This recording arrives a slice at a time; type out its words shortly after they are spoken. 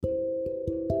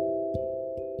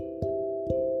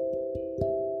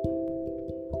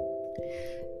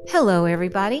Hello,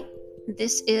 everybody.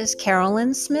 This is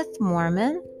Carolyn Smith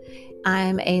Mormon.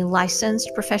 I'm a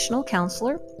licensed professional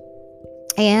counselor,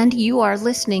 and you are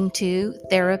listening to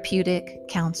Therapeutic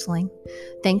Counseling.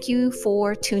 Thank you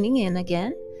for tuning in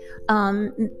again.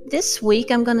 This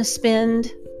week, I'm going to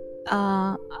spend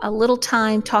a little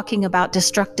time talking about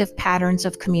destructive patterns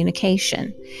of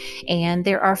communication. And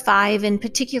there are 5 in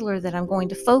particular that I'm going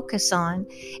to focus on.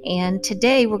 And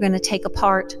today we're going to take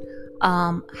apart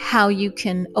how you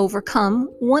can overcome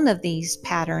one of these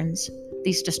patterns,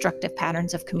 these destructive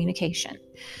patterns of communication.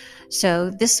 So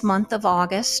this month of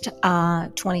August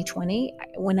 2020,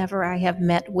 whenever I have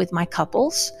met with my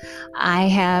couples, I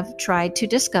have tried to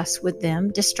discuss with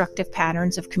them destructive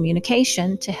patterns of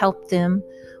communication to help them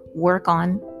work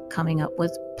on coming up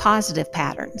with positive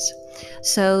patterns.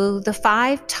 So the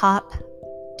 5 top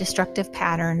destructive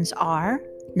patterns are: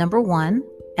 number 1,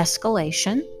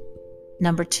 escalation;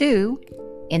 number 2,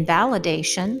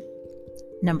 invalidation;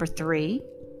 number 3,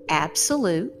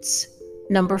 absolutes;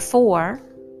 number 4,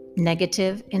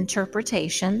 negative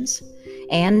interpretations;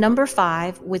 and number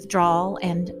 5, withdrawal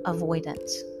and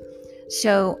avoidance.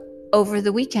 So over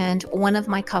the weekend, one of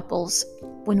my couples,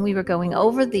 when we were going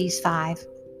over these 5,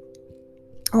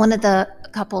 one of the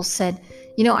couples said,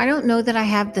 I don't know that I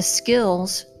have the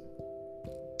skills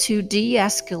to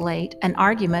de-escalate an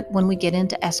argument when we get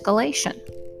into escalation.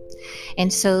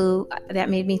 And so that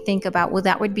made me think about, well,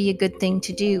 that would be a good thing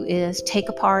to do, is take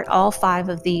apart all 5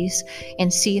 of these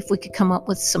and see if we could come up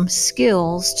with some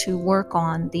skills to work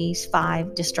on these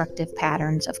 5 destructive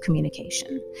patterns of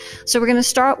communication. So we're going to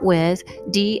start with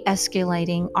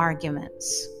de-escalating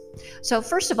arguments. So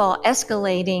first of all,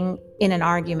 escalating in an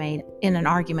argument,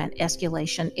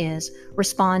 escalation is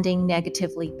responding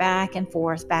negatively back and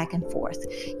forth.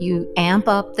 You amp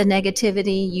up the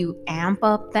negativity, you amp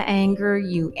up the anger,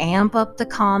 you amp up the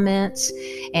comments,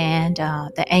 and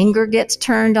the anger gets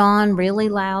turned on really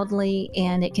loudly,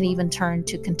 and it can even turn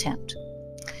to contempt.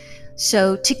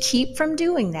 So to keep from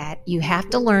doing that, you have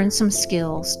to learn some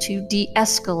skills to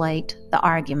de-escalate the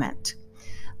argument.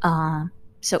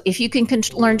 So if you can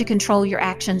learn to control your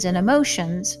actions and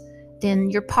emotions,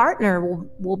 then your partner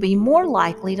will be more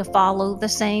likely to follow the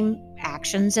same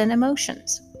actions and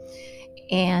emotions.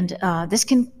 And this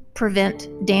can prevent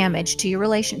damage to your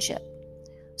relationship.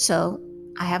 So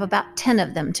I have about 10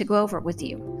 of them to go over with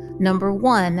you. Number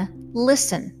 1,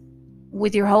 listen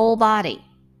with your whole body.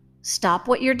 Stop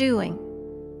what you're doing.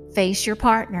 Face your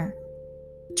partner.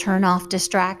 Turn off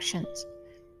distractions.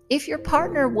 If your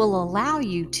partner will allow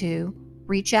you to,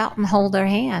 reach out and hold their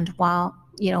hand while,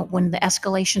 when the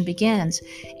escalation begins.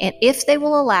 And if they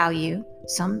will allow you,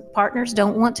 some partners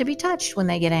don't want to be touched when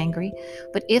they get angry,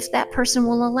 but if that person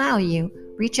will allow you,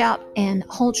 reach out and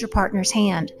hold your partner's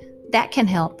hand. That can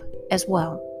help as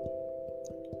well.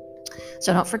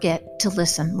 So don't forget to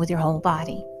listen with your whole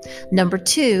body. Number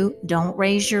 2, don't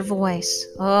raise your voice.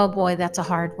 Oh boy, that's a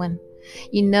hard one.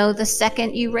 The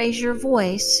second you raise your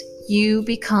voice, you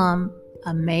become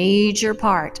a major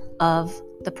part of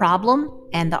the problem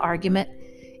and the argument,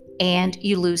 and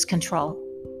you lose control.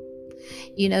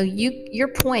 Your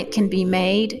point can be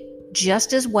made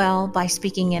just as well by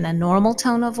speaking in a normal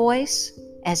tone of voice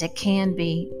as it can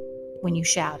be when you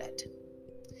shout it.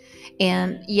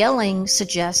 And yelling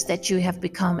suggests that you have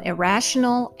become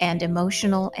irrational and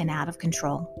emotional and out of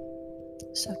control.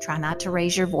 So try not to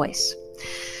raise your voice.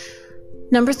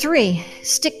 Number 3,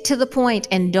 stick to the point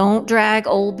and don't drag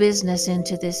old business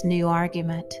into this new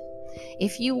argument.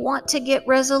 If you want to get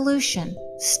resolution,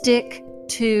 stick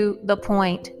to the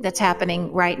point that's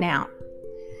happening right now.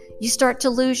 You start to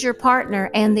lose your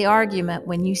partner and the argument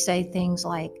when you say things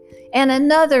like, and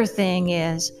another thing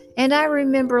is, and I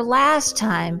remember last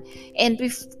time, and a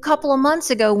couple of months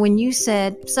ago when you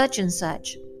said such and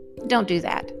such. Don't do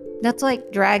that. That's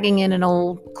like dragging in an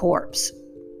old corpse.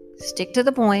 Stick to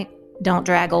the point. Don't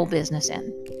drag old business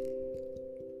in.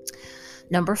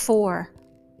 Number 4,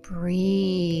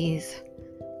 breathe.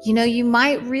 You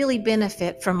might really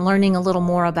benefit from learning a little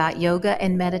more about yoga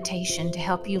and meditation to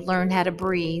help you learn how to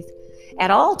breathe at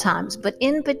all times, but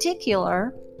in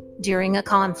particular during a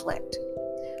conflict.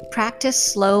 Practice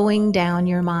slowing down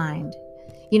your mind.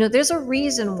 There's a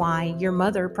reason why your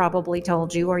mother probably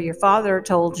told you, or your father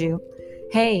told you,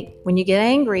 hey, when you get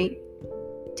angry,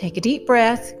 take a deep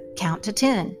breath, count to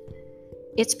 10.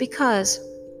 It's because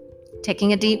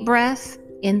taking a deep breath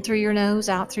in through your nose,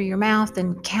 out through your mouth,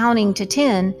 and counting to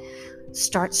 10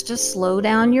 starts to slow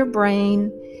down your brain.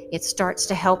 It starts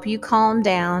to help you calm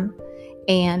down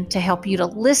and to help you to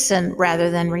listen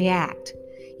rather than react.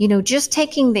 Just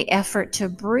taking the effort to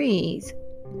breathe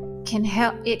can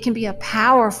help. It can be a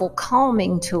powerful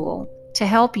calming tool to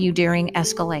help you during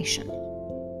escalation.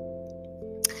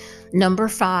 Number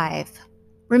 5,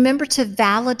 remember to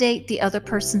validate the other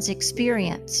person's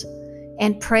experience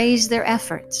and praise their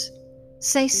efforts.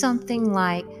 Say something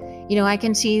like, I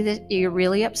can see that you're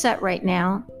really upset right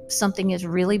now. Something is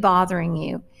really bothering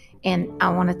you, and I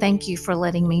want to thank you for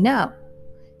letting me know.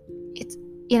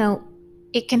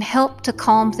 It can help to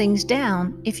calm things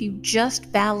down if you just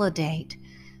validate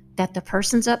that the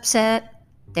person's upset,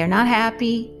 they're not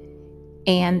happy,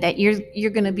 and that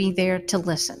you're going to be there to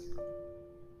listen.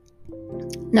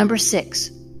 Number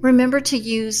 6, remember to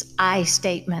use I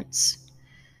statements.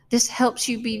 This helps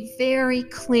you be very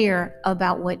clear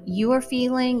about what you are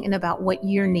feeling and about what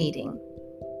you're needing.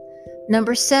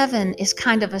 Number 7 is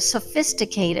kind of a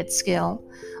sophisticated skill,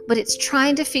 but it's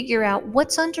trying to figure out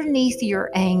what's underneath your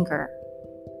anger.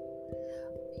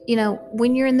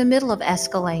 When you're in the middle of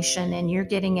escalation and you're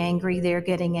getting angry, they're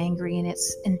getting angry, and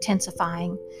it's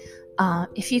intensifying,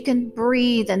 if you can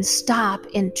breathe and stop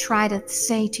and try to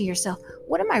say to yourself,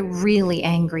 what am I really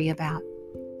angry about?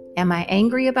 Am I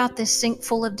angry about this sink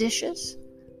full of dishes?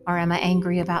 Or am I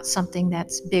angry about something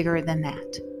that's bigger than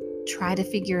that? Try to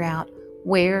figure out,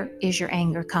 where is your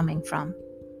anger coming from?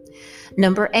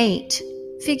 Number 8,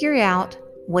 figure out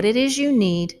what it is you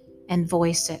need and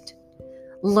voice it.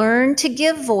 Learn to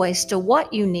give voice to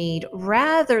what you need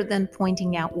rather than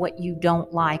pointing out what you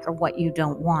don't like or what you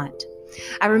don't want.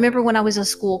 I remember when I was a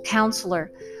school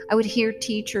counselor, I would hear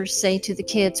teachers say to the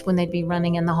kids when they'd be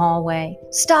running in the hallway,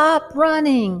 "Stop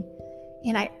running."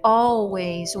 And I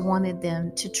always wanted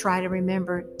them to try to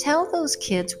remember, tell those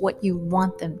kids what you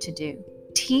want them to do.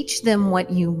 Teach them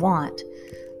what you want.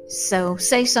 So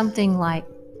say something like,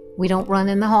 "We don't run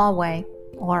in the hallway,"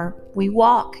 or "We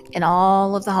walk in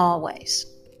all of the hallways."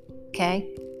 Okay?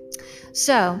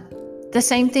 So the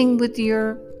same thing with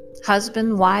your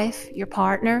husband, wife, your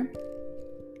partner.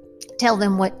 Tell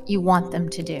them what you want them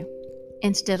to do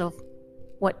instead of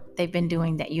what they've been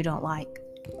doing that you don't like.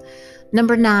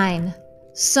 Number 9,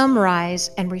 summarize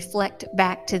and reflect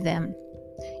back to them.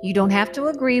 You don't have to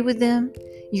agree with them.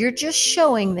 You're just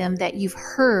showing them that you've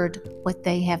heard what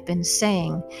they have been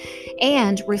saying.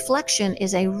 And reflection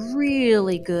is a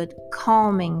really good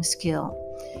calming skill.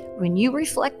 When you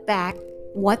reflect back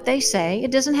what they say,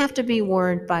 it doesn't have to be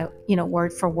word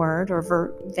for word or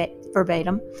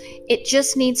verbatim. It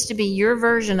just needs to be your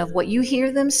version of what you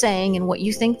hear them saying and what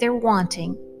you think they're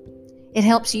wanting. It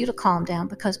helps you to calm down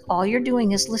because all you're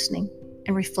doing is listening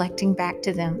and reflecting back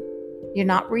to them. You're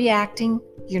not reacting,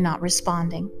 you're not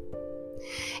responding.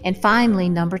 And finally,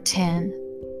 number 10,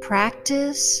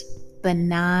 practice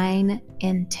benign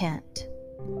intent.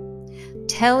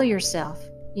 Tell yourself,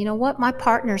 you know what? My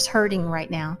partner's hurting right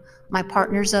now. My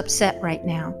partner's upset right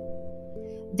now.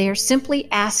 They're simply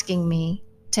asking me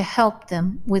to help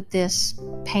them with this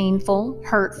painful,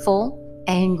 hurtful,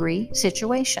 angry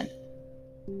situation.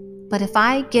 But if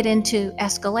I get into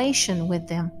escalation with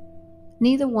them,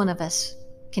 neither one of us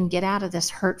can get out of this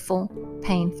hurtful,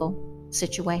 painful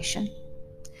situation.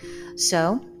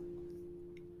 So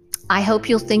I hope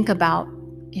you'll think about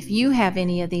if you have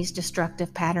any of these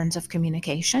destructive patterns of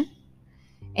communication.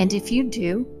 And if you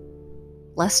do,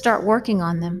 let's start working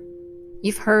on them.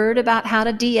 You've heard about how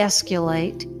to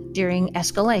de-escalate during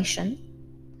escalation.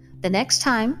 The next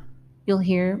time you'll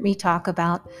hear me talk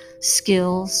about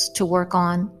skills to work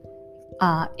on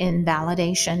in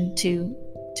validation to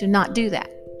not do that.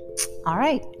 All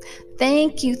right.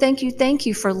 Thank you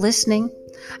for listening.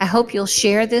 I hope you'll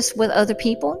share this with other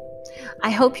people. I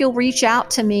hope you'll reach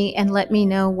out to me and let me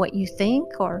know what you think,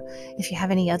 or if you have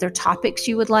any other topics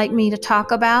you would like me to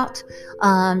talk about.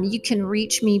 You can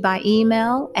reach me by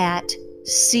email at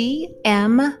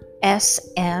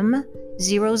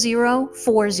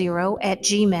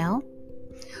cmsm0040@gmail,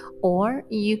 or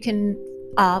you can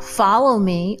follow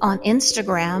me on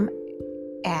Instagram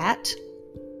at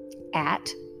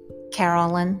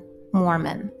Carolyn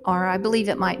Mormon, or I believe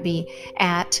it might be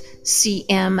at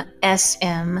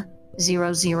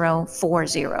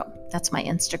cmsm0040. That's my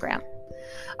Instagram.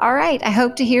 All right. I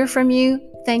hope to hear from you.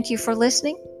 Thank you for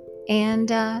listening.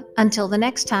 And until the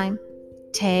next time,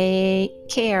 take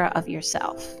care of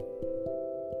yourself.